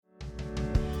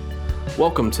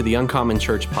Welcome to the Uncommon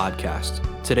Church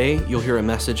podcast. Today, you'll hear a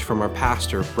message from our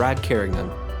pastor, Brad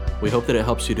Carignan. We hope that it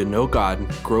helps you to know God,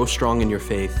 grow strong in your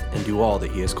faith, and do all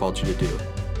that He has called you to do.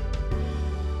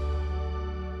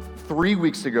 3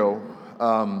 weeks ago,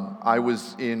 I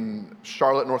was in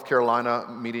Charlotte, North Carolina,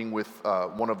 meeting with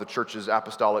one of the church's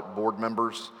apostolic board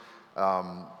members.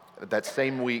 That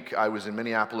same week, I was in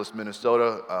Minneapolis,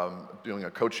 Minnesota, doing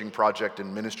a coaching project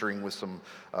and ministering with some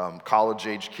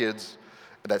college-age kids.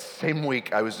 That same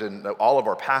week, all of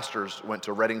our pastors went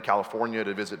to Redding, California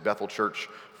to visit Bethel Church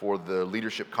for the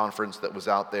leadership conference that was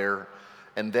out there.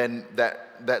 And then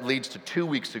that leads to 2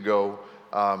 weeks ago,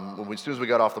 as soon as we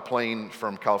got off the plane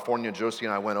from California, Josie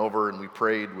and I went over and we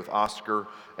prayed with Oscar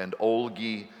and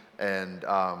Olgi. And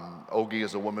Olgi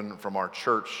is a woman from our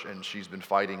church, and she's been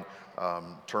fighting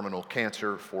terminal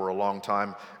cancer for a long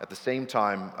time. At the same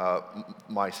time,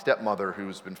 my stepmother,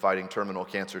 who's been fighting terminal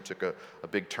cancer, took a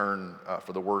big turn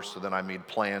for the worse. So then I made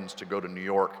plans to go to New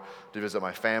York to visit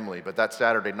my family. But that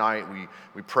Saturday night,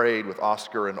 we prayed with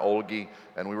Oscar and Olgi,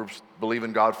 and we were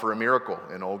believing God for a miracle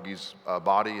in Olgi's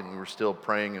body, and we were still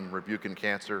praying and rebuking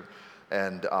cancer.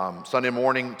 And Sunday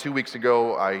morning, 2 weeks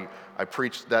ago, I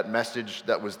preached that message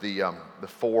that was the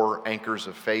 4 anchors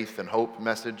of faith and hope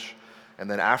message. And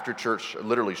then after church,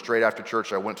 literally straight after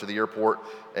church, I went to the airport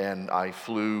and I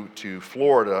flew to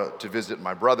Florida to visit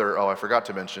my brother. Oh, I forgot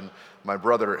to mention, my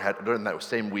brother during that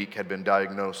same week had been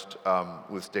diagnosed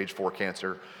with stage 4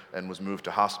 cancer and was moved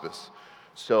to hospice.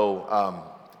 So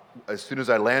as soon as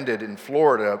I landed in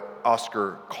Florida,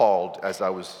 Oscar called as I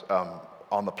was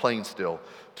on the plane still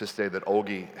to say that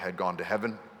Olgi had gone to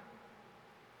heaven.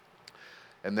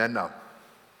 And then,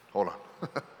 hold on.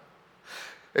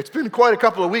 It's been quite a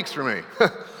couple of weeks for me.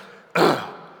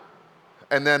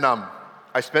 And then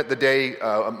I spent the day,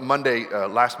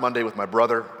 last Monday with my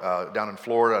brother down in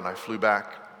Florida, and I flew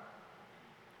back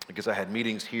because I had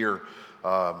meetings here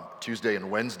Tuesday and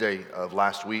Wednesday of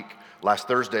last week. Last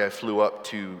Thursday, I flew up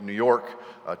to New York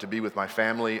to be with my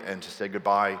family and to say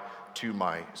goodbye to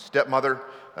my stepmother,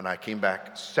 and I came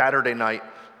back Saturday night.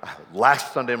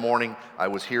 Last Sunday morning, I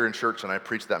was here in church and I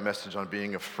preached that message on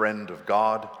being a friend of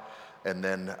God. And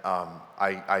then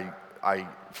I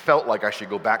felt like I should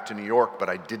go back to New York, but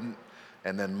I didn't.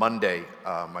 And then Monday,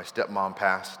 my stepmom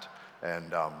passed,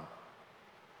 and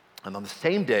on the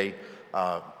same day,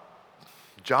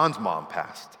 John's mom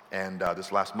passed, and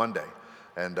this last Monday.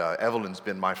 And Evelyn's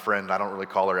been my friend. I don't really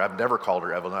call her, I've never called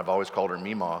her Evelyn. I've always called her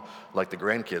Mima, like the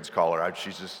grandkids call her.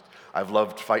 I've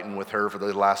loved fighting with her for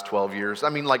the last 12 years. I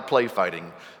mean, like play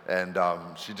fighting. And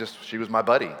she was my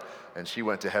buddy. And she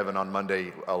went to heaven on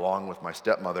Monday along with my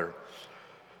stepmother.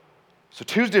 So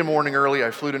Tuesday morning early,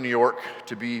 I flew to New York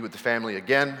to be with the family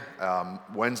again.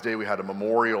 Wednesday, we had a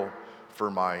memorial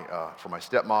for my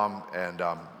stepmom. And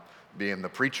being the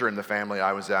preacher in the family,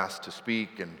 I was asked to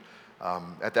speak. And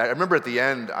I remember at the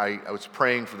end, I was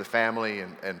praying for the family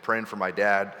and praying for my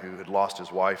dad, who had lost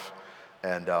his wife.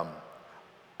 And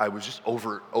I was just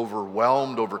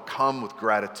overwhelmed, overcome with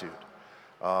gratitude.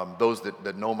 Those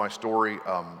that know my story,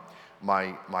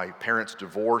 my parents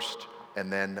divorced,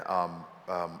 and then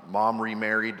mom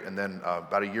remarried, and then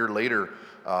about a year later,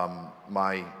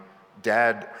 my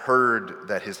dad heard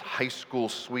that his high school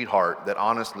sweetheart, that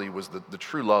honestly was the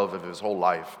true love of his whole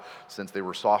life since they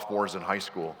were sophomores in high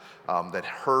school, that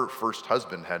her first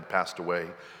husband had passed away.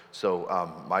 So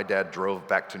my dad drove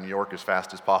back to New York as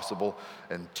fast as possible,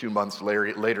 and 2 months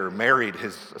later married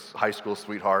his high school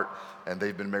sweetheart, and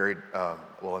they've been married,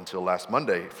 until last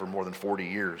Monday, for more than 40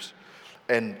 years.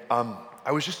 And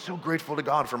I was just so grateful to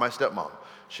God for my stepmom.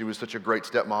 She was such a great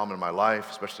stepmom in my life,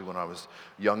 especially when I was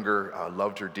younger. I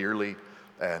loved her dearly,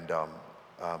 but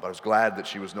I was glad that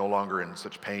she was no longer in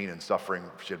such pain and suffering.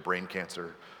 She had brain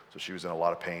cancer, so she was in a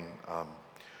lot of pain.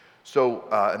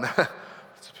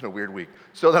 It's been a weird week.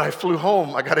 So then I flew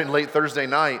home. I got in late Thursday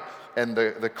night, and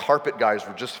the carpet guys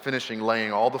were just finishing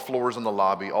laying all the floors in the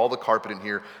lobby, all the carpet in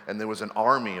here, and there was an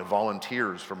army of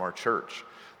volunteers from our church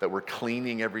that were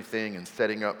cleaning everything and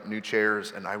setting up new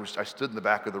chairs. And I stood in the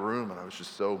back of the room, and I was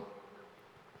just so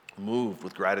moved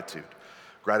with gratitude.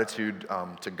 Gratitude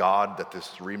to God that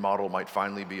this remodel might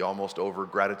finally be almost over.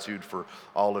 Gratitude for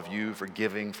all of you for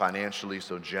giving financially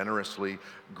so generously.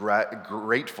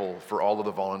 Grateful for all of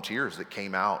the volunteers that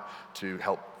came out to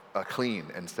help clean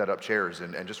and set up chairs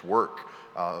and just work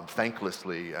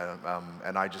thanklessly.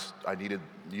 And I needed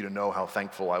you to know how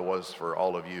thankful I was for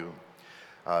all of you.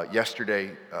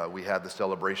 Yesterday, we had the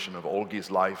celebration of Olgi's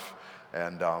life,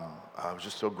 and I was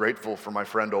just so grateful for my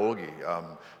friend Olgi.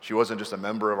 She wasn't just a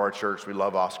member of our church. We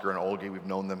love Oscar and Olgi. We've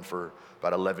known them for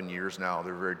about 11 years now.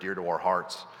 They're very dear to our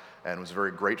hearts. and was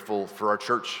very grateful for our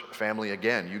church family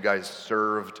again. You guys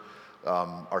served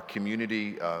our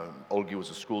community. Olgi was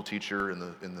a school teacher in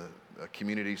the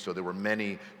community, so there were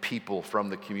many people from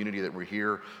the community that were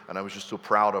here, and I was just so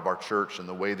proud of our church and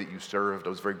the way that you served. I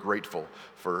was very grateful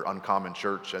for Uncommon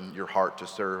Church and your heart to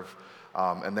serve.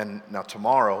 And then now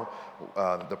tomorrow,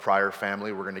 the Pryor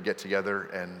family, we're going to get together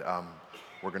and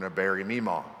we're going to bury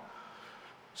Meemaw.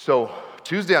 So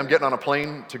Tuesday, I'm getting on a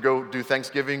plane to go do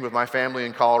Thanksgiving with my family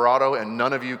in Colorado, and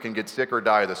none of you can get sick or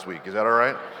die this week. Is that all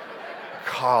right?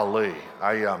 Golly,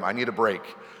 I need a break.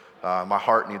 My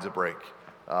heart needs a break.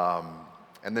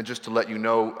 And then just to let you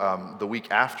know, the week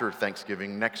after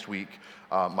Thanksgiving, next week,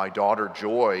 my daughter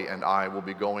Joy and I will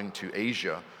be going to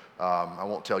Asia. I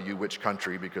won't tell you which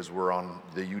country because we're on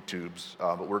the YouTubes,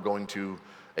 but we're going to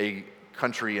a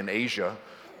country in Asia,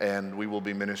 and we will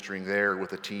be ministering there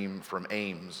with a team from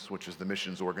AIMS, which is the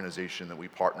missions organization that we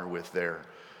partner with there.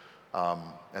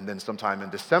 And then sometime in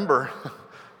December,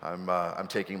 I'm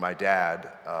taking my dad,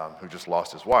 who just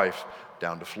lost his wife,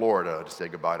 down to Florida to say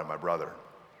goodbye to my brother.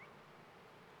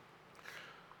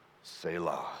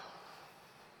 Selah.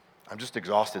 I'm just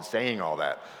exhausted saying all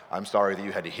that. I'm sorry that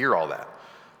you had to hear all that.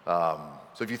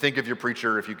 So if you think of your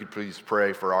preacher, if you could please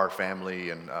pray for our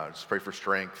family and just pray for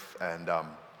strength. And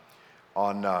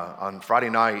on Friday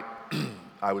night,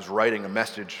 I was writing a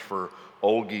message for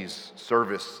Olgi's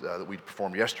service that we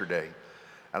performed yesterday.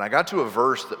 And I got to a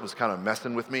verse that was kind of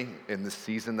messing with me in this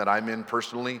season that I'm in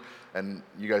personally. And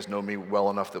you guys know me well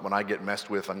enough that when I get messed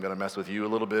with, I'm going to mess with you a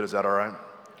little bit. Is that all right?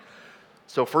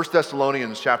 So 1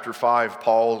 Thessalonians chapter 5,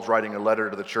 Paul is writing a letter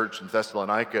to the church in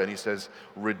Thessalonica, and he says,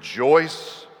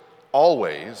 "Rejoice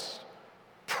always,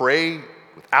 pray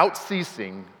without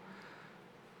ceasing,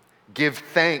 give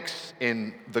thanks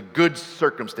in the good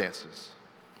circumstances."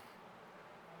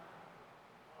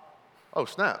 Oh,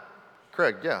 snap.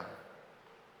 Craig, yeah.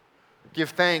 Give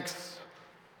thanks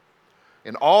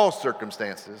in all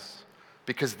circumstances,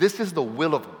 because this is the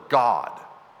will of God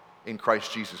in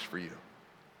Christ Jesus for you.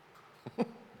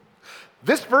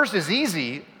 This verse is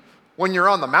easy when you're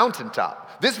on the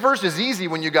mountaintop. This verse is easy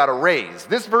when you got a raise.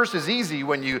 This verse is easy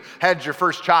when you had your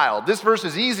first child. This verse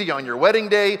is easy on your wedding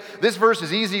day. This verse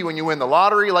is easy when you win the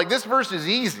lottery. Like, this verse is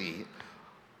easy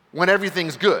when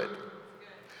everything's good.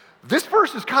 This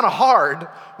verse is kind of hard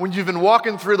when you've been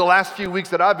walking through the last few weeks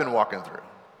that I've been walking through.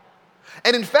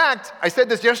 And in fact, I said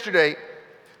this yesterday,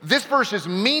 this verse is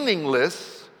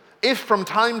meaningless if from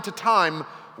time to time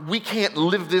we can't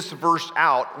live this verse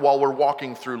out while we're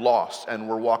walking through loss and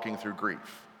we're walking through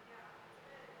grief.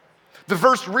 The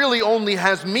verse really only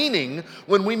has meaning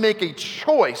when we make a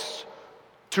choice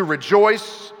to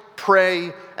rejoice,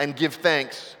 pray, and give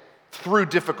thanks through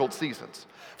difficult seasons.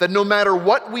 That no matter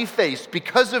what we face,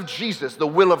 because of Jesus, the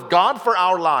will of God for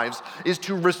our lives is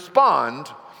to respond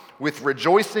with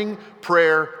rejoicing,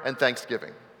 prayer, and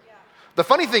thanksgiving. Yeah. The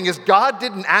funny thing is, God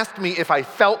didn't ask me if I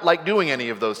felt like doing any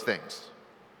of those things.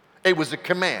 It was a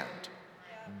command.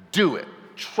 Yeah. Do it.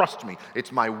 Trust me.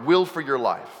 It's my will for your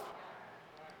life.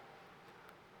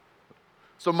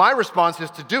 So my response is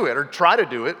to do it, or try to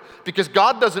do it, because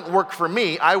God doesn't work for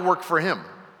me, I work for Him.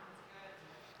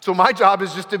 So my job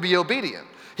is just to be obedient.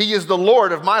 He is the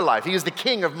Lord of my life. He is the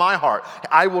King of my heart.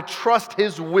 I will trust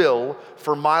His will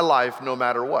for my life no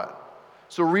matter what.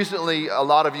 So recently, a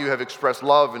lot of you have expressed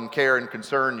love and care and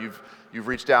concern. You've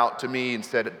reached out to me and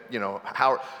said,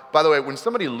 how. By the way, when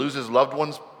somebody loses loved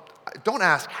ones, don't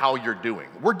ask how you're doing.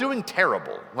 We're doing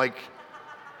terrible.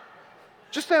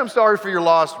 Just say, "I'm sorry for your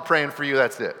loss, I'm praying for you,"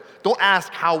 that's it. Don't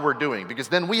ask how we're doing, because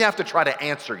then we have to try to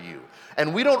answer you.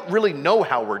 And we don't really know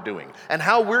how we're doing. And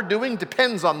how we're doing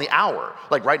depends on the hour.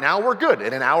 Like right now, we're good.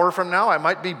 And an hour from now, I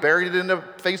might be buried in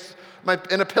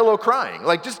a pillow crying.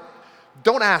 Just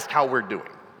don't ask how we're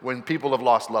doing when people have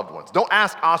lost loved ones. Don't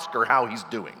ask Oscar how he's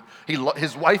doing.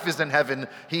 His wife is in heaven.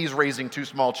 He's raising 2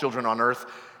 small children on earth.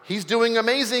 He's doing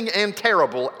amazing and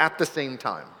terrible at the same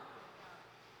time.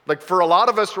 For a lot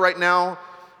of us right now,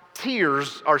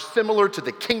 tears are similar to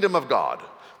the kingdom of God.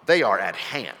 They are at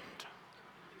hand.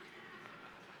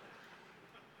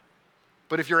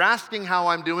 But if you're asking how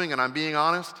I'm doing, and I'm being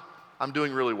honest, I'm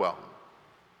doing really well.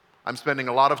 I'm spending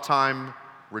a lot of time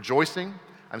rejoicing.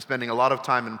 I'm spending a lot of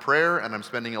time in prayer, and I'm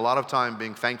spending a lot of time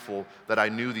being thankful that I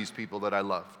knew these people that I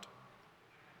loved.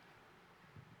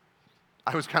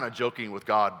 I was kind of joking with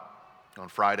God on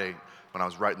Friday when I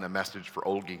was writing the message for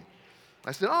Olgi.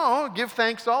 I said, give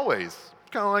thanks always.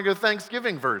 Kind of like a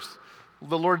Thanksgiving verse.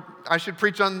 The Lord, I should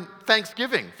preach on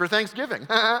Thanksgiving for Thanksgiving.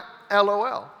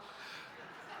 LOL.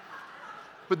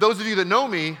 But those of you that know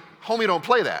me, homie, don't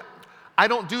play that. I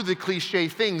don't do the cliche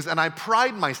things, and I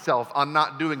pride myself on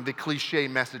not doing the cliche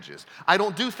messages. I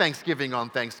don't do Thanksgiving on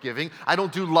Thanksgiving. I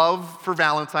don't do love for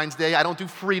Valentine's Day. I don't do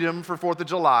freedom for 4th of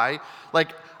July.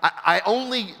 Like, I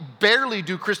only barely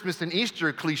do Christmas and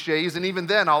Easter cliches, and even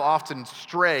then I'll often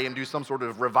stray and do some sort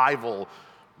of revival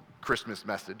Christmas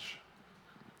message.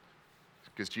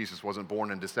 Because Jesus wasn't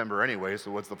born in December anyway,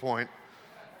 so what's the point?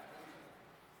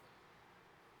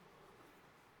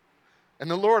 And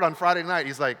the Lord on Friday night,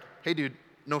 he's like, hey dude,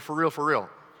 no, for real,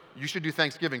 you should do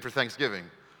Thanksgiving for Thanksgiving.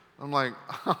 I'm like,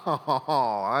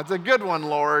 oh, that's a good one,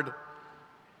 Lord.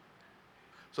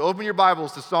 So open your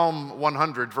Bibles to Psalm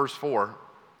 100, verse 4.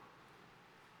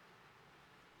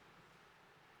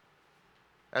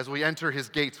 As we enter his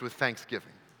gates with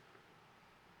thanksgiving.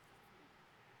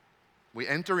 We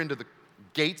enter into the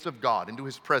gates of God, into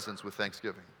his presence with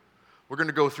thanksgiving. We're going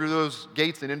to go through those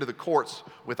gates and into the courts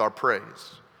with our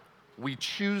praise. We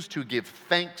choose to give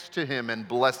thanks to him and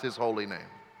bless his holy name.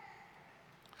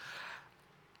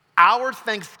 Our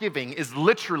thanksgiving is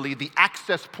literally the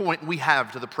access point we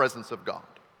have to the presence of God.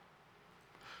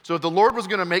 So if the Lord was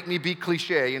going to make me be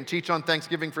cliche and teach on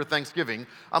Thanksgiving for Thanksgiving,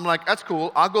 I'm like, that's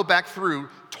cool. I'll go back through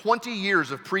 20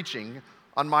 years of preaching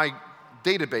on my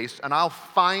database, and I'll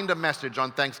find a message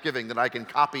on Thanksgiving that I can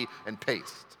copy and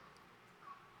paste.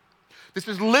 This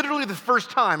is literally the first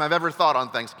time I've ever thought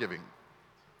on Thanksgiving.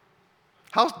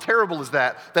 How terrible is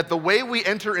that? That the way we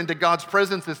enter into God's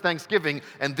presence is Thanksgiving,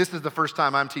 and this is the first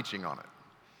time I'm teaching on it.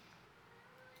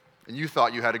 And you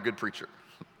thought you had a good preacher.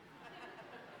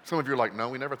 Some of you are like, no,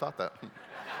 we never thought that.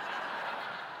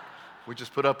 We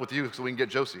just put up with you so we can get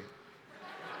Josie.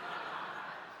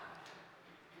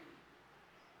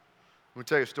 Let me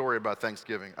tell you a story about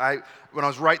Thanksgiving. When I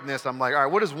was writing this, I'm like, all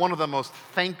right, what is one of the most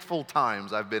thankful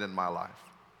times I've been in my life?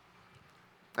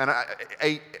 And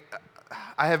I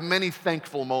have many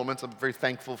thankful moments. I'm very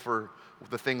thankful for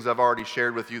the things I've already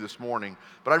shared with you this morning.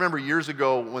 But I remember years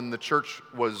ago when the church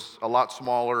was a lot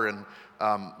smaller and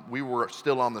we were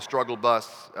still on the struggle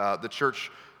bus. The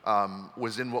church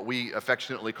was in what we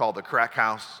affectionately call the crack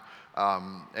house.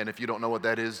 And if you don't know what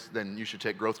that is, then you should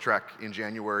take Growth Track in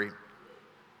January.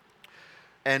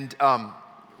 And the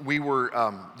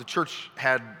church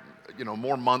had,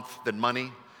 more month than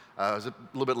money. It was a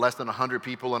little bit less than 100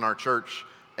 people in our church.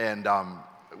 And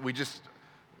we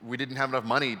didn't have enough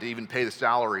money to even pay the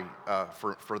salary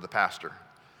for the pastor.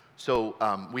 So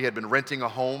we had been renting a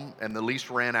home, and the lease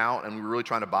ran out, and we were really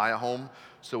trying to buy a home.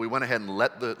 So we went ahead and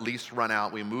let the lease run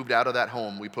out. We moved out of that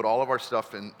home. We put all of our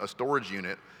stuff in a storage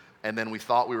unit, and then we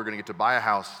thought we were going to get to buy a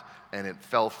house, and it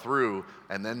fell through,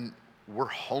 and then we're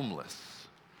homeless.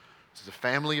 This is a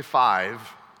family of 5,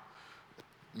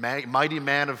 mighty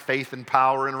man of faith and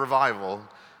power and revival,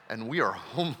 and we are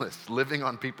homeless, living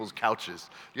on people's couches.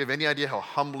 Do you have any idea how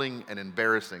humbling and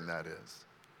embarrassing that is?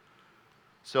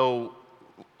 So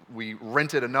we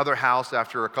rented another house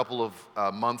after a couple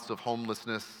of months of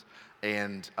homelessness,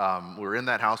 and we were in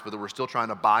that house, but we're still trying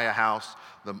to buy a house.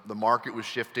 The market was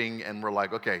shifting, and we're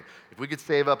like, okay, if we could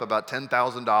save up about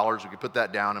 $10,000, we could put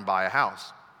that down and buy a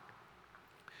house.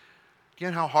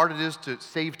 Again, how hard it is to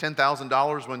save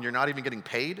 $10,000 when you're not even getting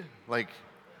paid? Like,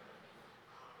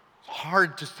 it's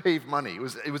hard to save money.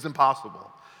 It was impossible.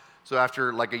 So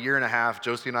after like a year and a half,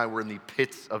 Josie and I were in the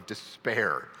pits of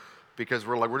despair because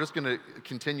we're like, we're just going to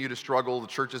continue to struggle. The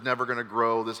church is never going to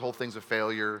grow. This whole thing's a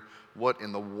failure. What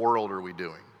in the world are we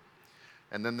doing?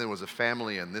 And then there was a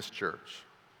family in this church.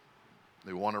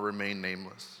 They want to remain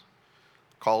nameless.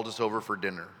 Called us over for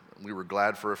dinner. We were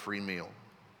glad for a free meal.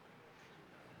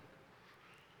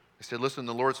 They said, listen,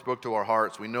 the Lord spoke to our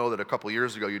hearts. We know that a couple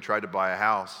years ago you tried to buy a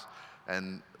house,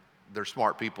 and they're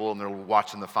smart people, and they're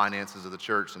watching the finances of the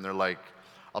church, and they're like,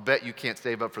 I'll bet you can't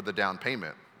save up for the down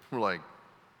payment. We're like,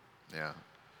 yeah.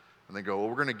 And they go, well,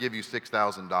 we're going to give you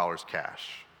 $6,000 cash.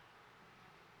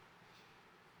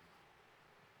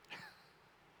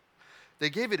 They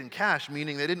gave it in cash,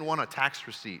 meaning they didn't want a tax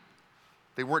receipt.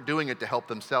 They weren't doing it to help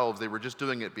themselves. They were just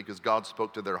doing it because God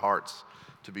spoke to their hearts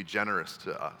to be generous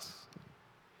to us.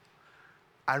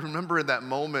 I remember in that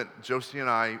moment, Josie and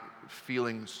I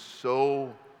feeling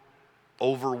so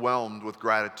overwhelmed with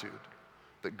gratitude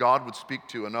that God would speak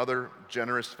to another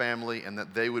generous family and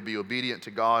that they would be obedient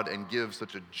to God and give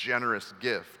such a generous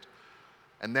gift.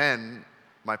 And then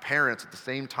my parents at the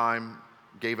same time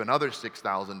gave another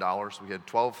 $6,000. We had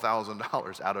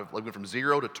 $12,000 out of, like, went from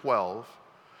 0 to 12.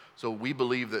 So we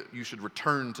believe that you should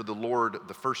return to the Lord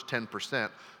the first 10%.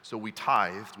 So we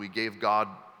tithed. We gave God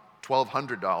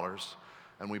 $1,200,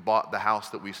 and we bought the house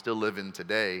that we still live in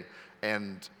today.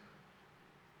 And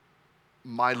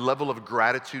my level of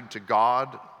gratitude to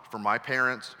God for my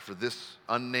parents, for this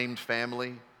unnamed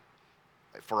family,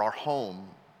 for our home,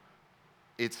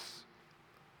 it's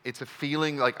a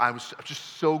feeling like I was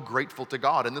just so grateful to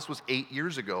God. And this was 8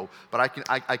 years ago, but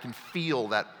I can feel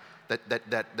that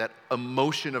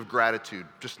emotion of gratitude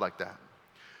just like that.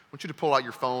 I want you to pull out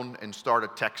your phone and start a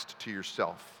text to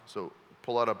yourself. So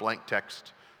pull out a blank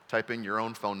text, type in your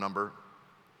own phone number.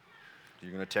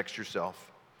 You're going to text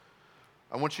yourself.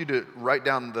 I want you to write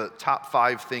down the top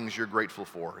 5 things you're grateful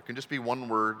for. It can just be one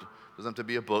word, it doesn't have to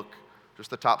be a book, just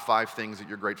the top 5 things that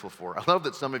you're grateful for. I love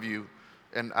that some of you,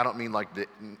 and I don't mean like the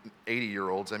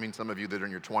 80-year-olds, I mean some of you that are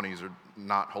in your 20s are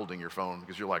not holding your phone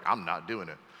because you're like, I'm not doing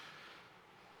it.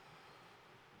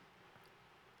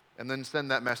 And then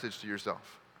send that message to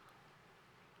yourself.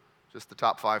 Just the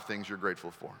top 5 things you're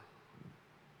grateful for.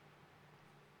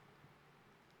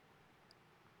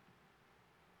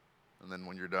 And then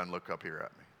when you're done, look up here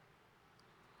at me.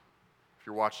 If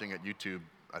you're watching at YouTube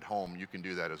at home, you can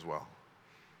do that as well.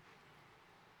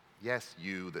 Yes,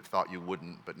 you that thought you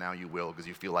wouldn't, but now you will because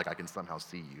you feel like I can somehow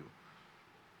see you.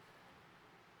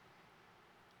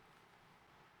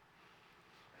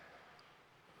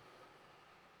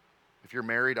 If you're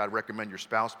married, I'd recommend your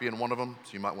spouse being one of them,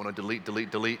 so you might want to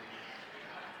delete.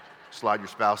 Slide your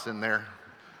spouse in there.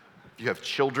 If you have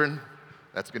children,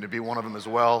 that's going to be one of them as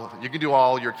well. You can do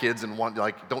all your kids in one,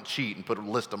 like, don't cheat and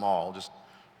list them all.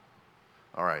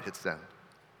 All right, hit send.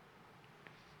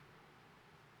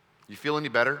 You feel any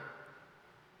better?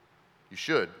 You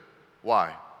should.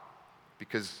 Why?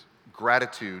 Because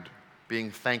gratitude, being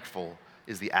thankful,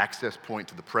 is the access point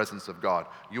to the presence of God.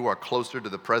 You are closer to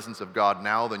the presence of God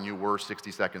now than you were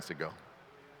 60 seconds ago.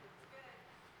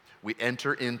 We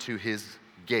enter into his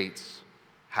gates.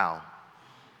 How?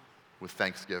 With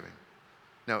thanksgiving.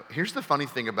 Now, here's the funny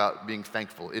thing about being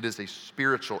thankful. It is a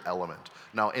spiritual element.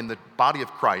 Now, in the body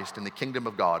of Christ, in the kingdom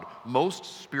of God,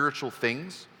 most spiritual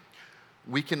things,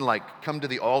 we can come to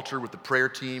the altar with the prayer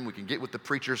team, we can get with the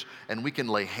preachers, and we can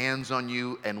lay hands on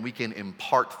you, and we can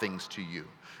impart things to you.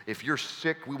 If you're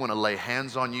sick, we want to lay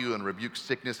hands on you and rebuke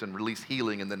sickness and release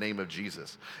healing in the name of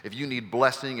Jesus. If you need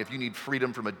blessing, if you need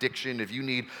freedom from addiction, if you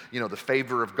need, the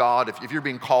favor of God, if you're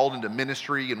being called into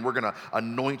ministry and we're going to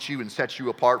anoint you and set you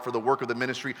apart for the work of the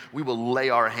ministry, we will lay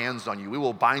our hands on you. We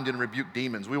will bind and rebuke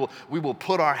demons. We will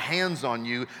put our hands on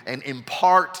you and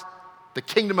impart the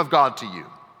kingdom of God to you.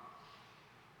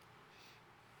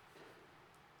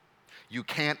 You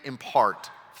can't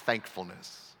impart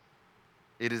thankfulness.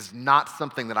 It is not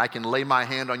something that I can lay my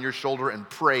hand on your shoulder and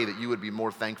pray that you would be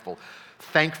more thankful.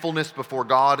 Thankfulness before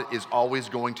God is always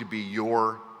going to be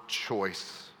your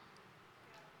choice.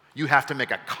 You have to make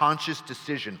a conscious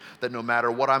decision that no matter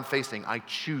what I'm facing, I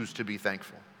choose to be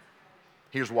thankful.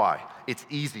 Here's why. It's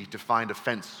easy to find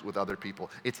offense with other people.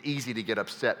 It's easy to get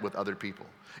upset with other people.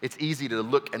 It's easy to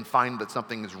look and find that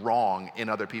something is wrong in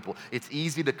other people. It's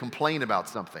easy to complain about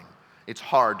something. It's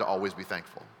hard to always be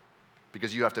thankful.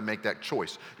 Because you have to make that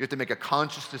choice. You have to make a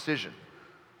conscious decision.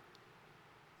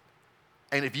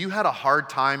 And if you had a hard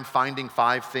time finding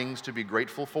 5 things to be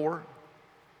grateful for,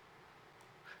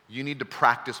 you need to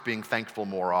practice being thankful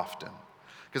more often.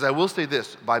 Because I will say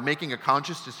this, by making a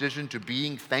conscious decision to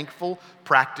being thankful,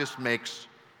 practice makes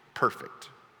perfect.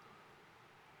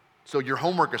 So your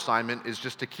homework assignment is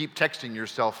just to keep texting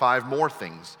yourself 5 more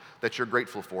things that you're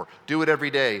grateful for. Do it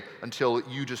every day until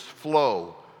you just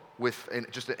flow with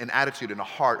just an attitude and a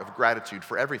heart of gratitude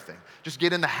for everything. Just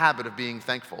get in the habit of being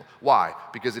thankful. Why?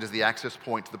 Because it is the access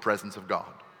point to the presence of God.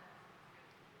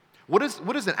 What does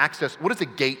a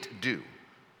gate do?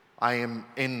 I am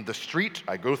in the street,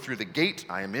 I go through the gate,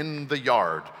 I am in the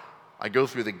yard. I go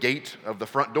through the gate of the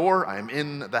front door, I am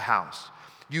in the house.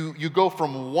 You go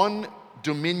from one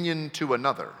dominion to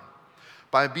another.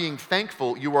 By being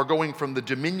thankful, you are going from the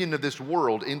dominion of this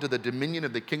world into the dominion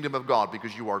of the kingdom of God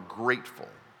because you are grateful.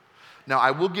 Now,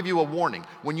 I will give you a warning.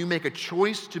 When you make a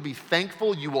choice to be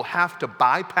thankful, you will have to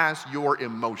bypass your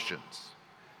emotions.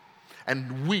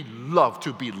 And we love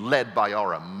to be led by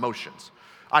our emotions.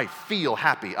 I feel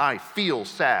happy. I feel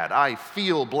sad. I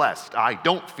feel blessed. I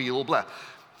don't feel blessed.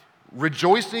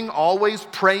 Rejoicing always,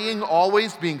 praying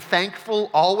always, being thankful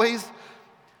always,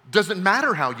 doesn't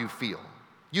matter how you feel.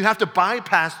 You have to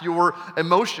bypass your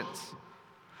emotions.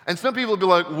 And some people will be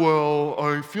like, well,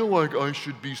 I feel like I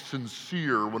should be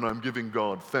sincere when I'm giving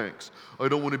God thanks. I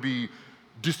don't want to be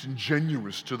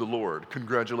disingenuous to the Lord.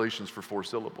 Congratulations for 4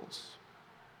 syllables.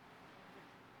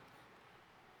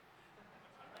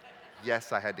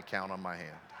 Yes, I had to count on my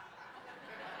hand.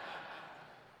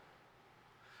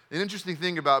 An interesting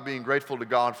thing about being grateful to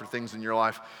God for things in your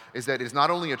life is that it's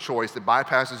not only a choice that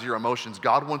bypasses your emotions,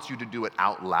 God wants you to do it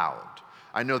out loud.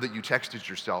 I know that you texted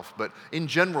yourself, but in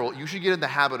general, you should get in the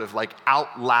habit of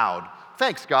out loud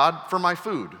thanks God for my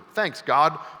food. Thanks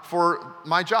God for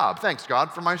my job. Thanks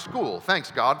God for my school.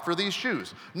 Thanks God for these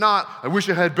shoes. Not, I wish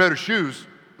I had better shoes.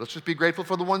 Let's just be grateful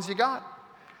for the ones you got.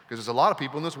 Because there's a lot of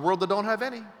people in this world that don't have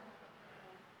any.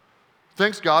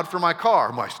 Thanks God for my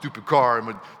car, my stupid car,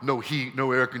 with no heat,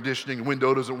 no air conditioning,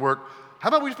 window doesn't work. How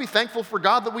about we just be thankful for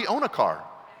God that we own a car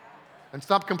and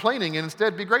stop complaining and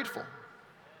instead be grateful?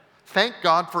 Thank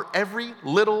God for every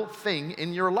little thing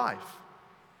in your life.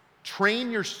 Train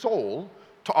your soul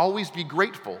to always be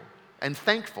grateful and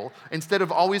thankful instead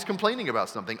of always complaining about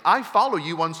something. I follow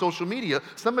you on social media.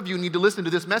 Some of you need to listen to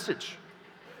this message.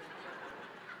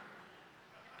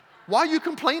 Why are you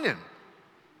complaining?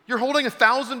 You're holding a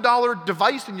 $1,000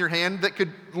 device in your hand that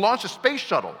could launch a space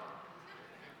shuttle.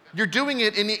 You're doing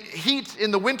it in heat in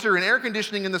the winter and air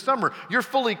conditioning in the summer. You're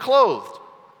fully clothed.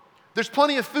 There's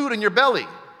plenty of food in your belly.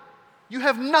 You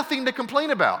have nothing to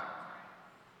complain about.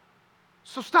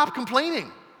 So stop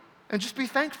complaining and just be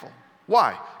thankful.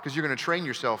 Why? Because you're going to train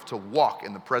yourself to walk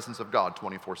in the presence of God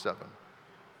 24/7.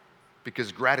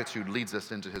 Because gratitude leads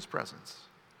us into His presence.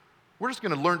 We're just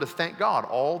going to learn to thank God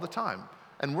all the time.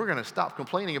 And we're going to stop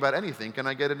complaining about anything. Can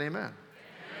I get an amen? Amen.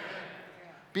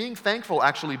 Being thankful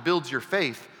actually builds your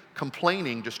faith.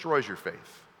 Complaining destroys your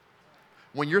faith.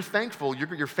 When you're thankful,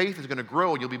 your faith is going to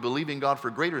grow. You'll be believing God for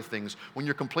greater things. When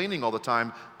you're complaining all the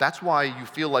time, that's why you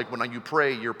feel like when you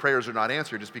pray, your prayers are not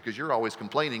answered. Just because you're always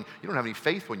complaining. You don't have any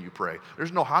faith when you pray.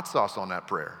 There's no hot sauce on that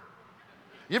prayer.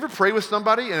 You ever pray with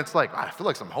somebody and it's like, I feel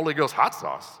like some Holy Ghost hot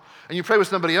sauce. And you pray with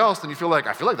somebody else and you feel like,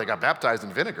 I feel like they got baptized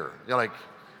in vinegar. You're like,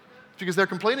 because they're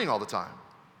complaining all the time.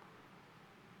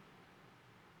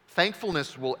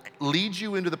 Thankfulness will lead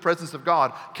you into the presence of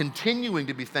God. Continuing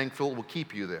to be thankful will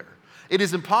keep you there. It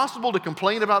is impossible to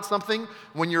complain about something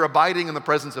when you're abiding in the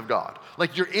presence of God.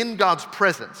 Like you're in God's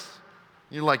presence.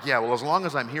 You're like, yeah, well, as long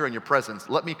as I'm here in your presence,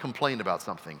 let me complain about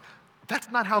something. That's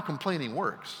not how complaining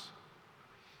works.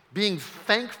 Being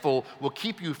thankful will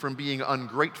keep you from being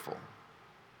ungrateful.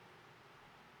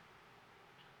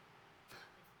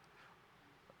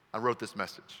 I wrote this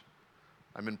message.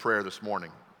 I'm in prayer this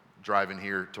morning, driving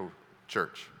here to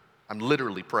church. I'm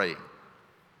literally praying,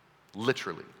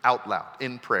 literally, out loud,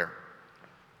 in prayer.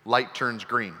 Light turns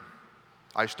green.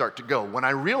 I start to go. When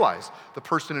I realize the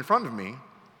person in front of me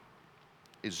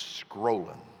is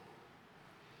scrolling.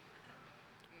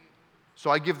 So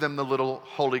I give them the little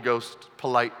Holy Ghost,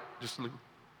 polite, just boop.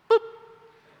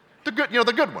 The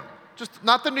good one. Just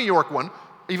not the New York one,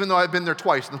 even though I've been there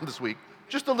twice this week.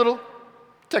 Just a little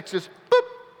Texas, boop.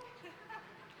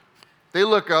 They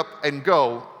look up and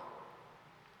go.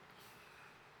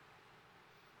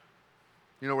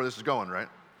 You know where this is going, right?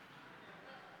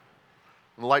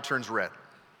 And the light turns red.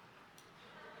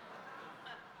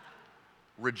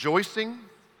 Rejoicing,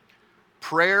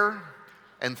 prayer,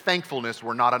 and thankfulness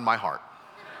were not in my heart.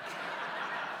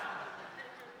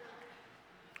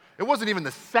 It wasn't even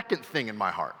the second thing in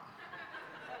my heart.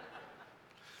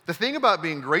 The thing about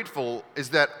being grateful is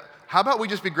that, how about we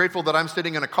just be grateful that I'm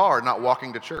sitting in a car, not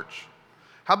walking to church?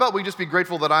 How about we just be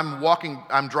grateful that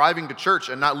I'm driving to church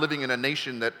and not living in a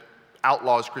nation that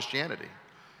outlaws Christianity?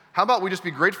 How about we just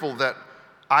be grateful that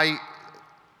I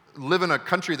live in a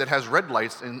country that has red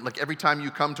lights and like every time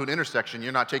you come to an intersection,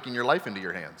 you're not taking your life into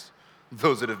your hands?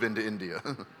 Those that have been to India.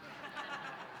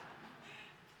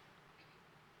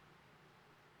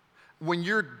 When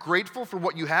you're grateful for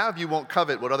what you have, you won't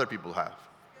covet what other people have.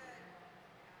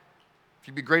 If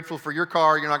you be grateful for your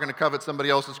car, you're not going to covet somebody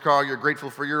else's car. You're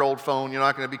grateful for your old phone, you're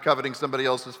not going to be coveting somebody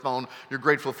else's phone. You're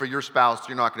grateful for your spouse,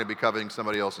 you're not going to be coveting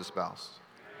somebody else's spouse.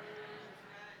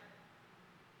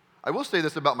 I will say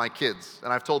this about my kids,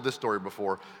 and I've told this story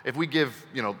before. If we give,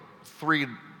 3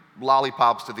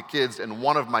 lollipops to the kids, and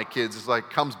one of my kids is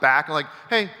like, comes back and like,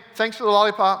 hey, thanks for the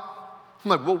lollipop. I'm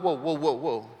like,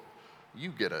 whoa. You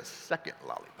get a second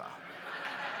lollipop.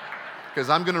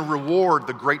 Because I'm going to reward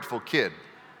the grateful kid.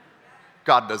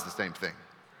 God does the same thing.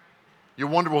 You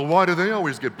wonder, well, why do they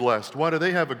always get blessed? Why do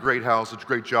they have a great house, a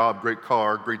great job, great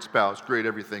car, great spouse, great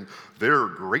everything? They're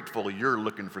grateful. You're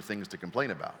looking for things to complain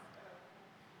about.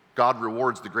 God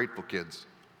rewards the grateful kids.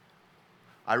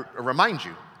 I remind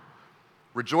you,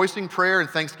 rejoicing, prayer, and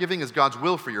thanksgiving is God's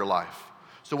will for your life.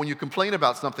 So when you complain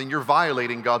about something, you're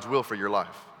violating God's will for your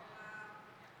life.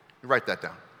 You write that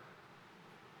down.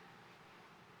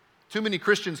 Too many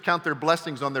Christians count their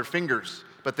blessings on their fingers,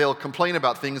 but they'll complain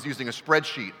about things using a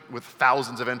spreadsheet with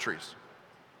thousands of entries.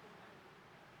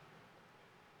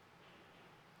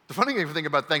 The funny thing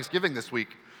about Thanksgiving this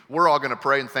week, we're all going to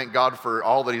pray and thank God for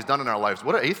all that He's done in our lives.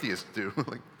 What do atheists do?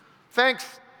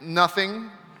 Thanks, nothing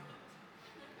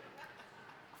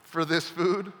for this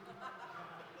food.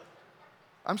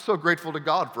 I'm so grateful to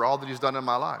God for all that he's done in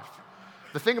my life.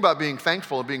 The thing about being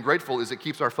thankful and being grateful is it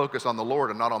keeps our focus on the Lord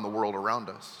and not on the world around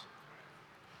us.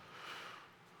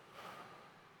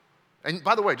 And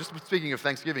by the way, just speaking of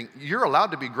Thanksgiving, you're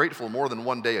allowed to be grateful more than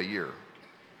one day a year.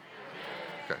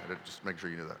 Okay, just make sure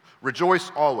you knew that.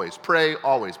 Rejoice always, pray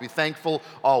always, be thankful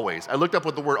always. I looked up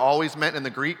what the word always meant in the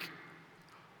Greek.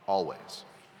 Always.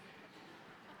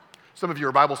 Some of you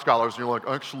are Bible scholars, and you're like,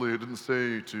 actually, it didn't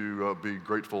say to be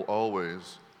grateful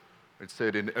always. It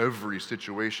said in every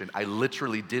situation. I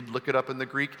literally did look it up in the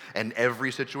Greek, and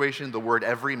every situation, the word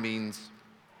every means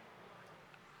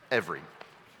every.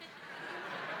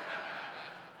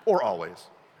 Or always.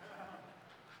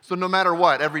 So no matter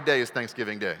what, every day is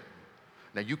Thanksgiving Day.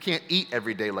 Now, you can't eat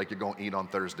every day like you're going to eat on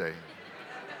Thursday,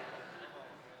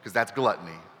 because that's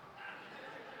gluttony.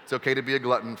 It's okay to be a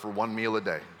glutton for one meal a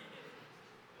day.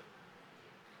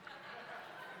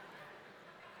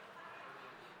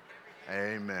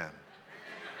 Amen.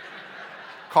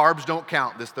 Carbs don't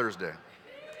count this Thursday.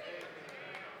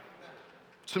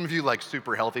 Some of you like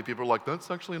super healthy people are like, that's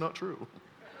actually not true.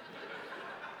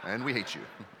 And we hate you.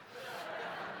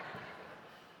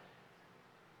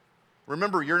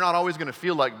 Remember, you're not always going to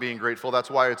feel like being grateful. That's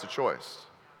why it's a choice.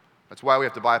 That's why we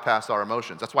have to bypass our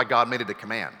emotions. That's why God made it a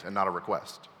command and not a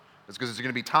request. It's because there's going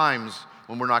to be times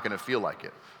when we're not going to feel like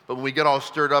it. But when we get all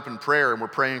stirred up in prayer and we're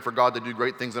praying for God to do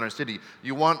great things in our city,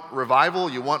 you want revival,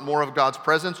 you want more of God's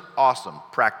presence? Awesome.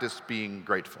 Practice being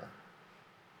grateful.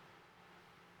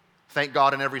 Thank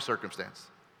God in every circumstance.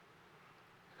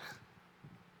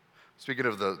 Speaking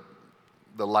of the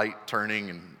light turning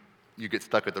and you get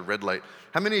stuck at the red light,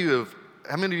 how many of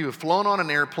you have flown on an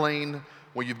airplane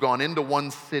where you've gone into one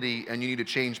city and you need to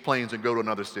change planes and go to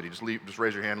another city? Just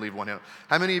raise your hand, leave one hand.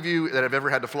 How many of you that have ever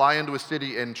had to fly into a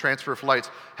city and transfer flights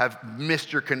have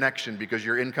missed your connection because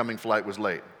your incoming flight was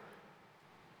late?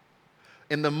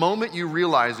 In the moment you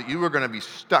realize that you are going to be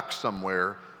stuck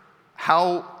somewhere,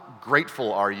 how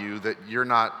grateful are you that you're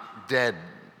not dead,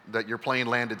 that your plane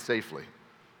landed safely?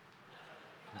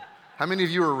 How many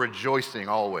of you are rejoicing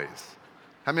always?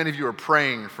 How many of you are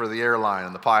praying for the airline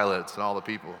and the pilots and all the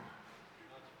people?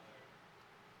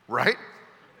 Right?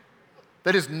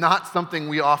 That is not something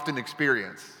we often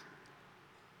experience.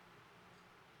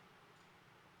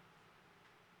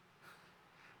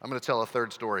 I'm going to tell a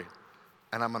third story,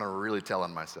 and I'm going to really tell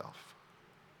on myself.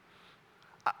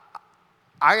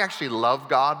 I actually love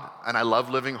God, and I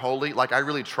love living holy. Like, I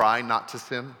really try not to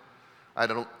sin. I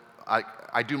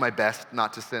do my best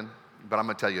not to sin, but I'm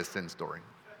going to tell you a sin story.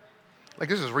 Like,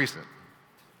 this is recent.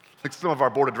 Like, some of our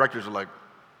board of directors are like,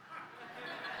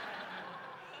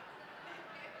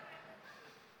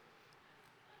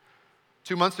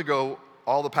 2 months ago,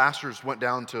 all the pastors went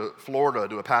down to Florida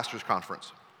to a pastors'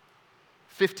 conference.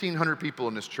 1,500 people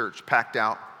in this church, packed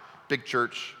out, big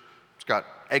church. It's got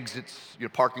exits,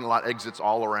 parking lot exits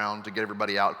all around to get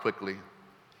everybody out quickly.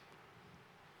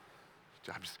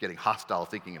 I'm just getting hostile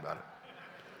thinking about it.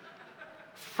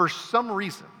 For some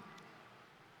reason,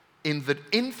 in the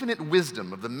infinite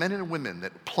wisdom of the men and women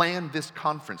that planned this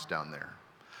conference down there,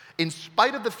 in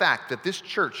spite of the fact that this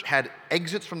church had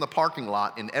exits from the parking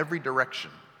lot in every direction,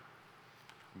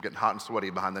 I'm getting hot and sweaty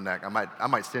behind the neck. I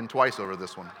might sin twice over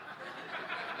this one.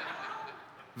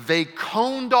 They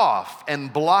coned off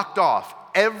and blocked off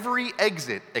every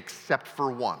exit except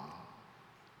for one,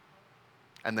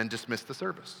 and then dismissed the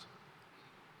service.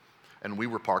 And we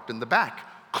were parked in the back,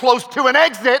 close to an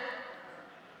exit.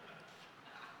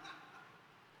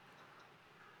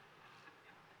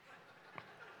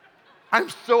 I'm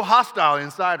so hostile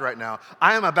inside right now.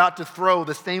 I am about to throw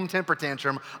the same temper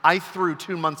tantrum I threw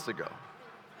 2 months ago.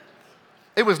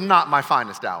 It was not my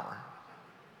finest hour.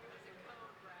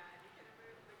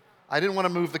 I didn't want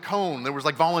to move the cone. There was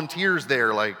like volunteers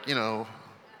there,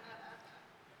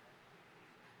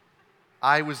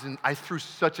 I threw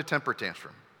such a temper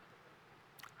tantrum.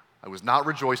 I was not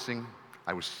rejoicing.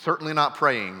 I was certainly not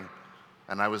praying.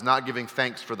 And I was not giving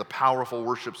thanks for the powerful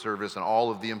worship service and all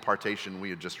of the impartation we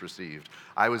had just received.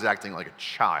 I was acting like a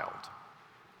child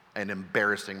and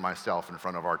embarrassing myself in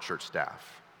front of our church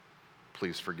staff.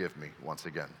 Please forgive me once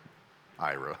again,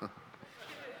 Ira.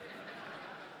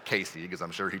 Casey, because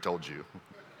I'm sure he told you.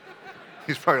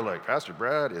 He's probably like, Pastor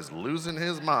Brad is losing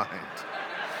his mind.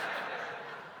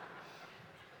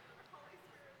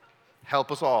 Help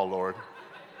us all, Lord.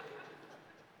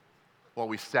 Well,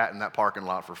 we sat in that parking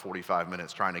lot for 45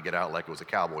 minutes trying to get out like it was a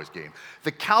Cowboys game.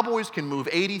 The Cowboys can move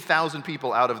 80,000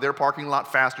 people out of their parking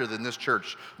lot faster than this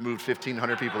church moved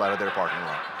 1,500 people out of their parking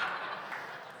lot.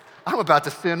 I'm about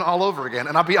to sin all over again.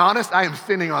 And I'll be honest, I am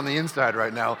sinning on the inside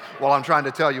right now while I'm trying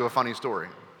to tell you a funny story.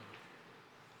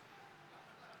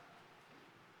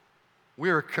 We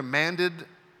are commanded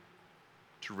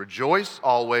to rejoice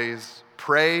always,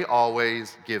 pray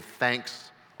always, give thanks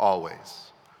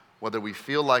always, whether we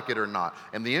feel like it or not.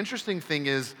 And the interesting thing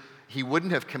is, he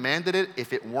wouldn't have commanded it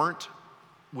if it weren't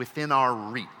within our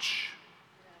reach.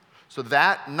 So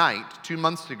that night, 2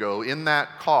 months ago, in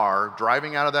that car,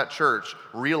 driving out of that church,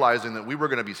 realizing that we were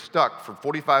going to be stuck for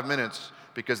 45 minutes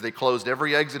because they closed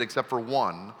every exit except for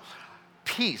one,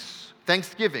 peace,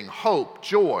 thanksgiving, hope,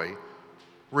 joy,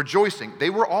 rejoicing, they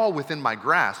were all within my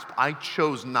grasp. I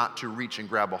chose not to reach and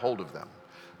grab a hold of them.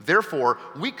 Therefore,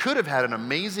 we could have had an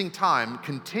amazing time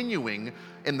continuing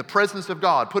in the presence of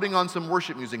God, putting on some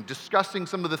worship music, discussing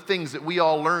some of the things that we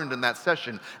all learned in that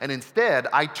session. And instead,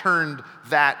 I turned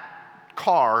that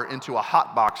car into a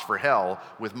hot box for hell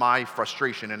with my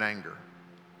frustration and anger.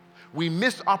 We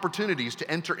miss opportunities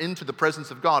to enter into the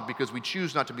presence of God because we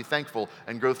choose not to be thankful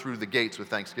and go through the gates with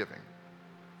thanksgiving.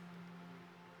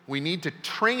 We need to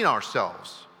train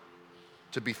ourselves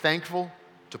to be thankful,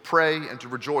 to pray, and to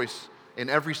rejoice in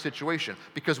every situation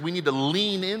because we need to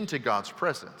lean into God's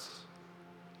presence.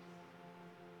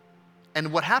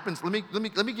 And what happens, let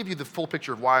me give you the full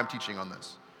picture of why I'm teaching on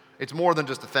this. It's more than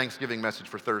just a Thanksgiving message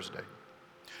for Thursday.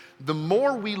 The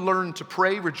more we learn to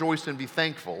pray, rejoice, and be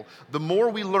thankful, the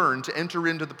more we learn to enter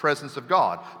into the presence of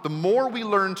God. The more we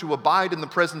learn to abide in the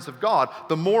presence of God,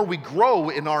 the more we grow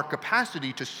in our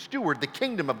capacity to steward the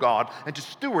kingdom of God and to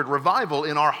steward revival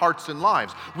in our hearts and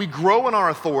lives. We grow in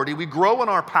our authority, we grow in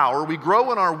our power, we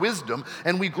grow in our wisdom,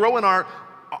 and we grow in our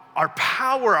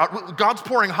power. God's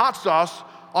pouring hot sauce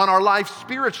on our life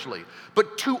spiritually.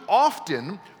 But too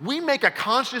often, we make a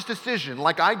conscious decision,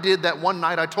 like I did that one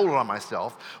night I told it on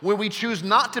myself, where we choose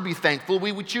not to be thankful,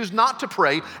 we choose not to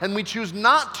pray, and we choose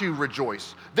not to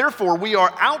rejoice. Therefore, we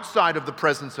are outside of the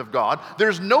presence of God.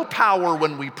 There's no power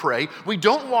when we pray. We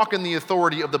don't walk in the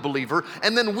authority of the believer,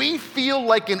 and then we feel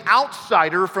like an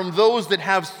outsider from those that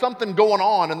have something going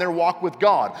on in their walk with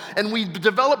God. And we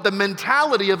develop the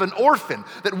mentality of an orphan,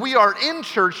 that we are in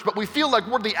church, but we feel like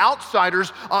we're the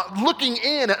outsiders looking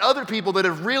in at other people that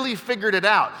have really figured it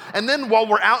out. And then while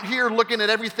we're out here looking at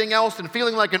everything else and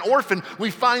feeling like an orphan, we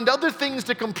find other things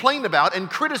to complain about and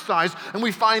criticize, and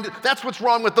we find that's what's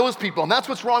wrong with those people, and that's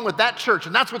what's wrong with that church,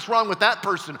 and that's what's wrong with that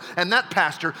person and that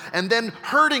pastor, and then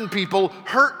hurting people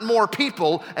hurt more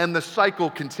people, and the cycle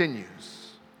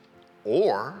continues.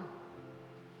 Or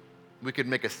we could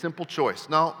make a simple choice.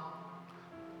 No,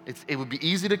 it would be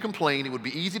easy to complain. It would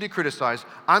be easy to criticize.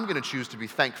 I'm going to choose to be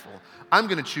thankful. I'm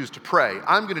going to choose to pray.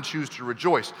 I'm going to choose to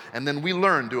rejoice. And then we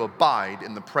learn to abide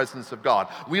in the presence of God.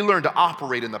 We learn to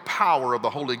operate in the power of the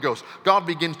Holy Ghost. God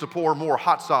begins to pour more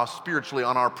hot sauce spiritually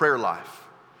on our prayer life.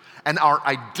 And our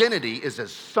identity is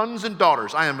as sons and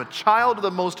daughters. I am a child of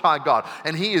the Most High God,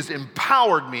 and He has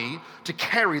empowered me to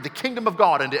carry the kingdom of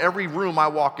God into every room I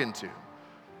walk into.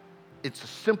 It's a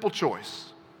simple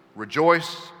choice.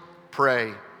 Rejoice,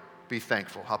 pray, be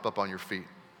thankful. Hop up on your feet.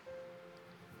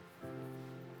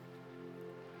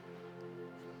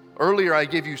 Earlier, I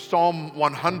gave you Psalm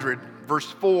 100,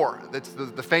 verse 4. That's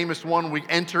the famous one. We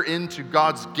enter into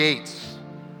God's gates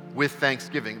with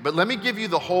thanksgiving. But let me give you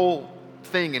the whole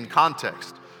thing in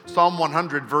context. Psalm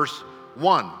 100, verse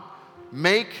 1.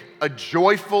 Make a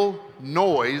joyful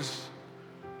noise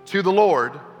to the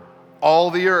Lord,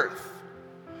 all the earth.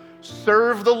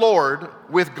 Serve the Lord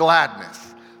with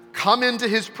gladness. Come into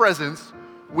His presence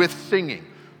with singing.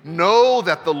 Know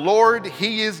that the Lord,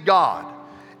 He is God.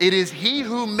 It is He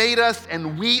who made us,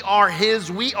 and we are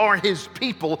His. We are His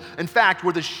people. In fact,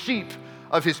 we're the sheep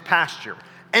of His pasture.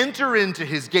 Enter into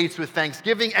His gates with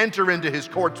thanksgiving. Enter into His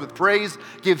courts with praise.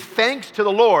 Give thanks to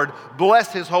the Lord.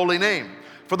 Bless His holy name.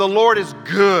 For the Lord is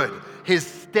good. His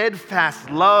steadfast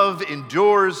love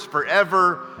endures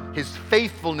forever. His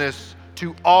faithfulness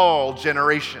to all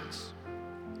generations.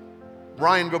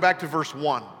 Ryan, go back to verse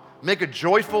 1. Make a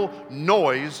joyful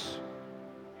noise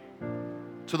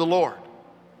to the Lord.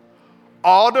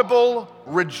 Audible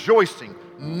rejoicing.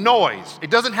 Noise. It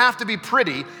doesn't have to be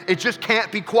pretty. It just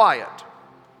can't be quiet.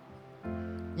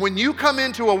 When you come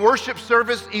into a worship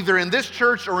service, either in this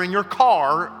church or in your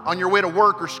car on your way to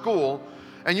work or school,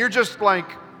 and you're just like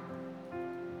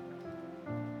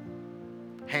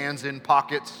hands in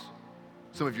pockets.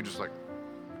 Some of you just like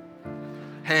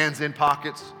hands in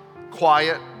pockets.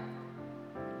 Quiet.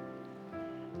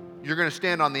 You're going to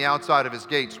stand on the outside of His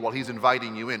gates while He's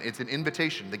inviting you in. It's an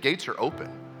invitation. The gates are open.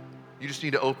 You just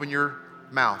need to open your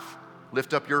mouth,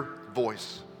 lift up your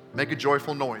voice, make a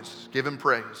joyful noise, give Him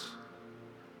praise.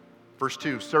 Verse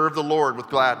 2, serve the Lord with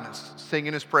gladness, sing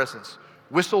in His presence,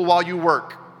 whistle while you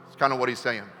work. That's kind of what He's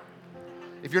saying.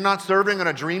 If you're not serving on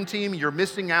a dream team, you're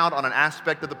missing out on an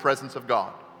aspect of the presence of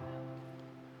God.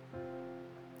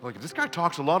 Like, this guy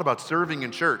talks a lot about serving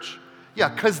in church. Yeah,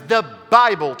 because the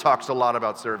Bible talks a lot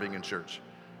about serving in church.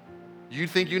 You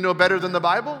think you know better than the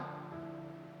Bible?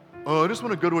 Oh, I just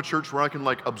want to go to a church where I can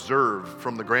observe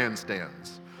from the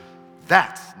grandstands.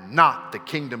 That's not the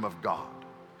kingdom of God.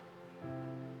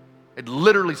 It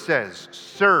literally says,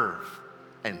 serve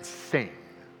and sing.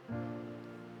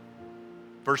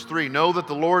 Verse 3, know that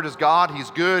the Lord is God,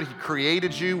 He's good, He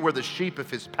created you, we're the sheep of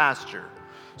His pasture.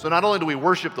 So not only do we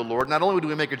worship the Lord, not only do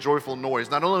we make a joyful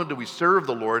noise, not only do we serve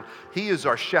the Lord, He is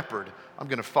our shepherd. I'm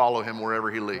going to follow Him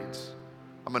wherever He leads.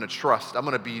 I'm going to trust. I'm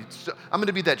going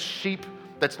to be that sheep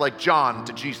that's like John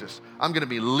to Jesus. I'm going to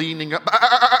be leaning up.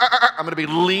 I'm going to be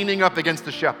leaning up against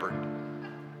the shepherd.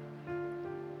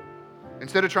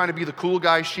 Instead of trying to be the cool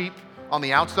guy sheep on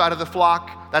the outside of the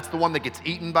flock, that's the one that gets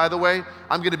eaten, by the way.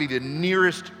 I'm going to be the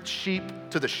nearest sheep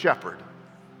to the shepherd.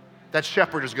 That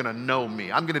shepherd is going to know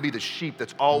me. I'm going to be the sheep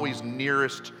that's always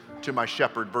nearest to my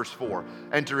shepherd. Verse 4,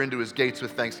 enter into His gates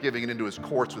with thanksgiving and into His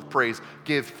courts with praise.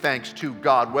 Give thanks to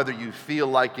God, whether you feel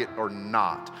like it or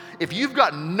not. If you've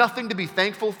got nothing to be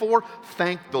thankful for,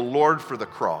 thank the Lord for the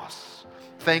cross.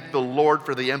 Thank the Lord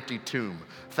for the empty tomb.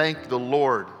 Thank the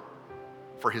Lord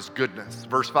for His goodness.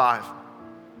 Verse 5,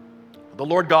 the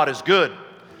Lord God is good.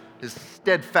 His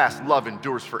steadfast love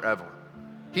endures forever.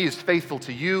 He is faithful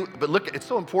to you. But look, it's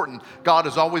so important. God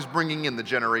is always bringing in the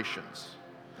generations.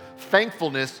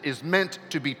 Thankfulness is meant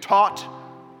to be taught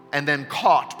and then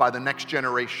caught by the next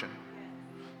generation.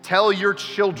 Tell your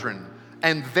children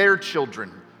and their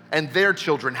children and their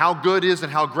children how good is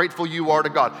and how grateful you are to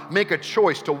God. Make a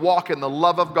choice to walk in the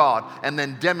love of God and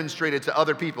then demonstrate it to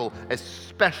other people,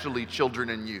 especially children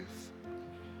and youth.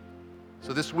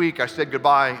 So this week I said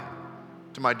goodbye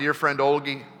to my dear friend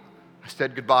Olgie. I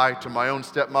said goodbye to my own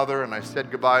stepmother, and I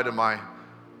said goodbye to my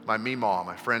Meemaw,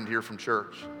 my friend here from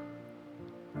church.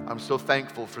 I'm so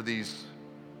thankful for these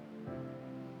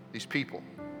people.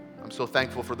 I'm so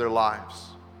thankful for their lives.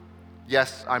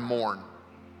 Yes, I mourn,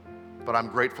 but I'm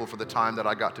grateful for the time that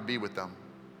I got to be with them.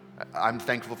 I'm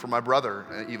thankful for my brother,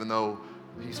 even though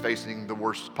he's facing the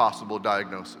worst possible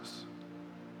diagnosis.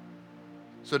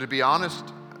 So to be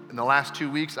honest, in the last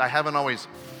 2 weeks, I haven't always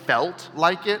felt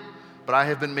like it, but I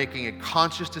have been making a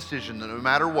conscious decision that no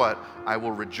matter what, I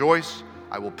will rejoice,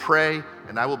 I will pray,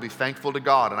 and I will be thankful to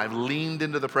God. And I've leaned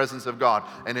into the presence of God.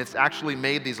 And it's actually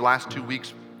made these last 2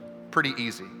 weeks pretty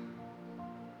easy.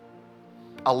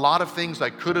 A lot of things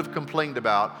I could have complained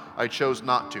about, I chose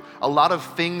not to. A lot of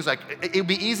things, it'd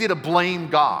be easy to blame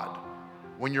God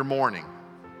when you're mourning.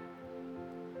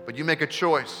 But you make a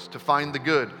choice to find the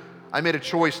good. I made a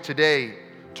choice today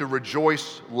to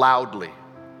rejoice loudly.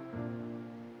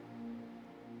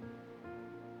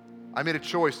 I made a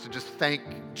choice to just thank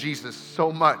Jesus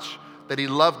so much that He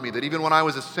loved me, that even when I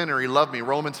was a sinner, He loved me.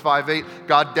 Romans 5:8,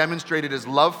 God demonstrated His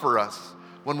love for us.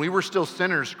 When we were still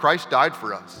sinners, Christ died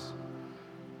for us.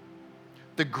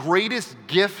 The greatest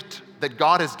gift that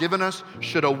God has given us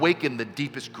should awaken the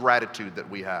deepest gratitude that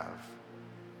we have.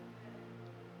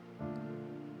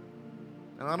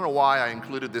 And I don't know why I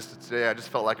included this today. I just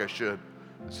felt like I should.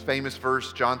 This famous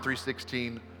verse, John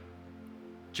 3:16,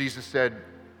 Jesus said,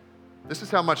 this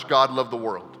is how much God loved the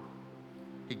world.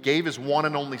 He gave His one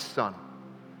and only Son.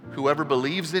 Whoever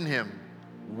believes in Him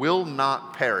will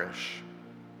not perish,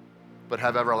 but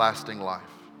have everlasting life.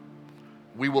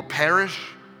 We will perish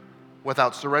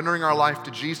without surrendering our life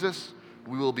to Jesus.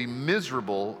 We will be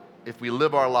miserable if we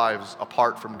live our lives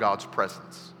apart from God's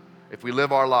presence. If we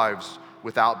live our lives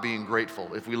without being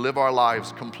grateful. If we live our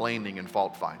lives complaining and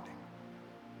fault-finding.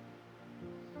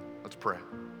 Let's pray.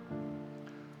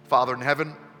 Father in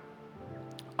heaven,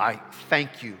 I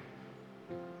thank You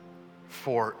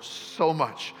for so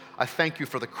much. I thank You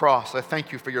for the cross. I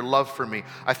thank You for Your love for me.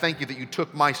 I thank You that You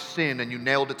took my sin and You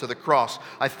nailed it to the cross.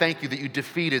 I thank You that You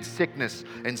defeated sickness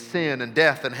and sin and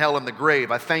death and hell and the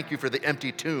grave. I thank You for the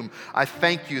empty tomb. I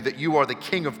thank You that You are the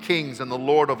King of kings and the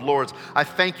Lord of lords. I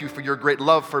thank You for Your great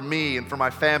love for me and for my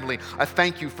family. I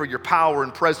thank You for Your power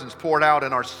and presence poured out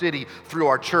in our city through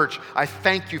our church. I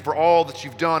thank You for all that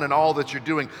You've done and all that You're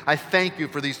doing. I thank You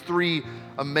for these 3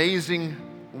 amazing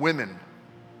women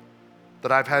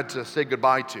that I've had to say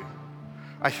goodbye to.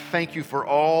 I thank You for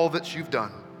all that You've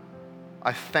done.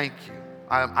 I thank You.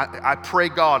 I pray,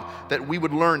 God, that we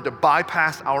would learn to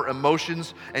bypass our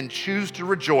emotions and choose to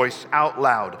rejoice out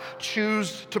loud,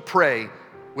 choose to pray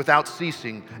without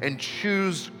ceasing, and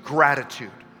choose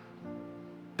gratitude.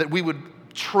 That we would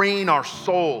train our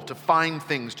soul to find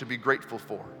things to be grateful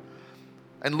for.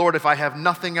 And Lord, if I have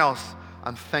nothing else,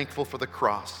 I'm thankful for the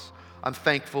cross. I'm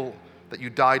thankful that You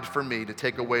died for me to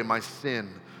take away my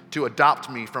sin, to adopt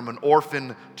me from an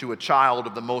orphan to a child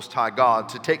of the Most High God,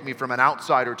 to take me from an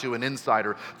outsider to an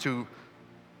insider, to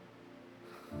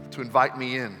invite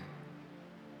me in,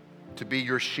 to be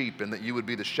your sheep, and that you would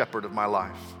be the shepherd of my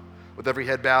life. With every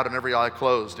head bowed and every eye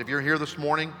closed, if you're here this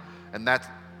morning and that's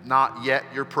not yet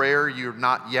your prayer, you're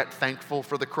not yet thankful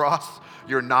for the cross,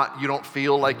 you don't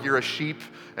feel like you're a sheep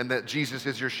and that Jesus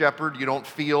is your shepherd, you don't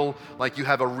feel like you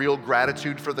have a real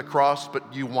gratitude for the cross, but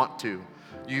you want to.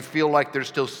 You feel like there's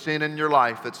still sin in your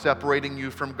life that's separating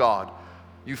you from God.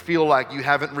 You feel like you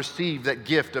haven't received that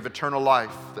gift of eternal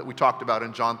life that we talked about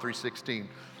in John 3:16.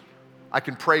 I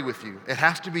can pray with you. It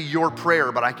has to be your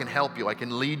prayer, but I can help you. I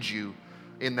can lead you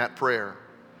in that prayer.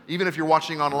 Even if you're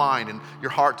watching online and your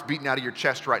heart's beating out of your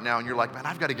chest right now and you're like, man,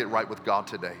 I've got to get right with God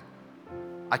today.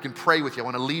 I can pray with you. I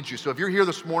want to lead you. So if you're here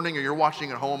this morning or you're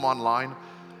watching at home online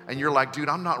and you're like, dude,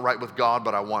 I'm not right with God,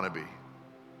 but I want to be.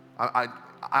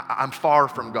 I'm far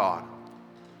from God.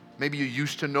 Maybe you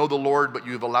used to know the Lord, but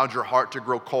you've allowed your heart to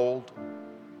grow cold.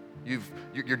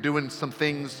 You're doing some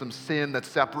things, some sin that's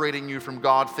separating you from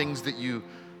God, things that you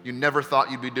never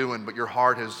thought you'd be doing, but your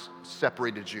heart has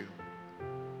separated you.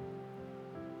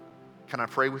 Can I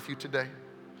pray with you today?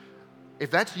 If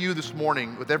that's you this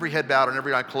morning, with every head bowed and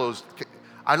every eye closed,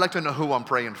 I'd like to know who I'm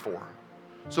praying for.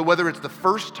 So whether it's the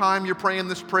first time you're praying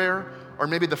this prayer or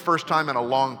maybe the first time in a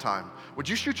long time, would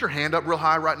you shoot your hand up real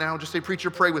high right now and just say, preacher,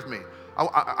 pray with me.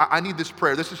 I need this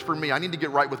prayer. This is for me. I need to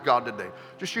get right with God today.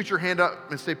 Just shoot your hand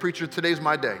up and say, preacher, today's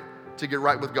my day to get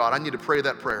right with God. I need to pray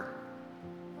that prayer.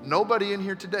 Nobody in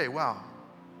here today. Wow.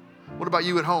 What about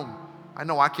you at home? I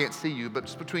know I can't see you, but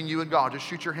it's between you and God. Just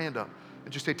shoot your hand up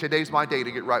and just say, today's my day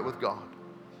to get right with God.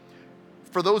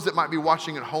 For those that might be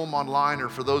watching at home online or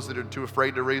for those that are too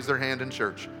afraid to raise their hand in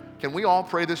church, can we all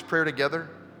pray this prayer together?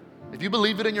 If you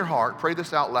believe it in your heart, pray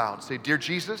this out loud. Say, dear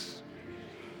Jesus,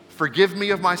 forgive me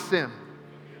of my sin.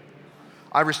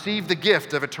 I receive the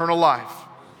gift of eternal life.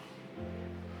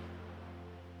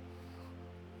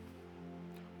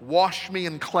 Wash me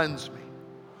and cleanse me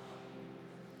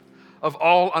of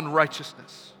all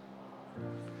unrighteousness.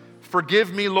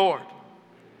 Forgive me, Lord,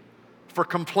 for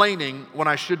complaining when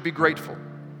I should be grateful.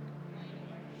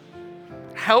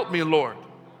 Help me, Lord,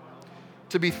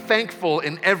 to be thankful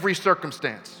in every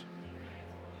circumstance,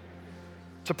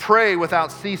 to pray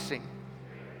without ceasing,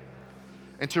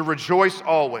 and to rejoice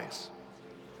always.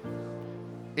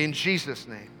 In Jesus'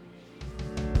 name.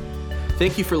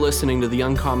 Thank you for listening to the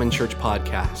Uncommon Church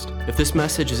podcast. If this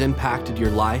message has impacted your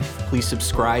life, please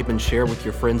subscribe and share with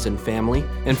your friends and family.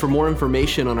 And for more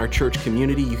information on our church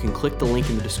community, you can click the link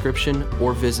in the description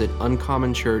or visit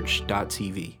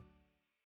uncommonchurch.tv.